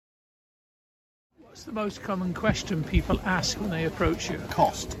What's the most common question people ask when they approach you?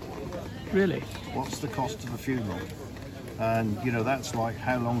 Cost. Really? What's the cost of a funeral? And that's like,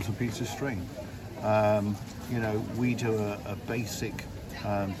 how long's a piece of string? We do a basic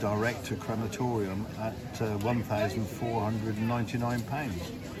direct to crematorium at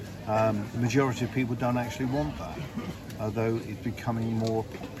 £1,499. The majority of people don't actually want that, although it's becoming more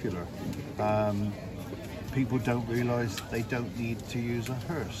popular. People don't realise they don't need to use a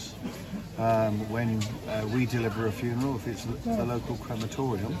hearse. When we deliver a funeral, if it's the local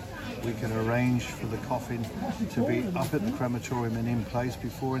crematorium, we can arrange for the coffin to be up at the crematorium and in place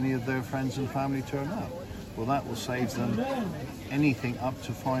before any of their friends and family turn up. Well, that will save them anything up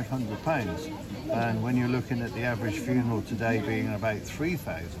to £500. And when you're looking at the average funeral today being about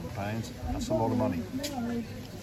 £3,000, that's a lot of money.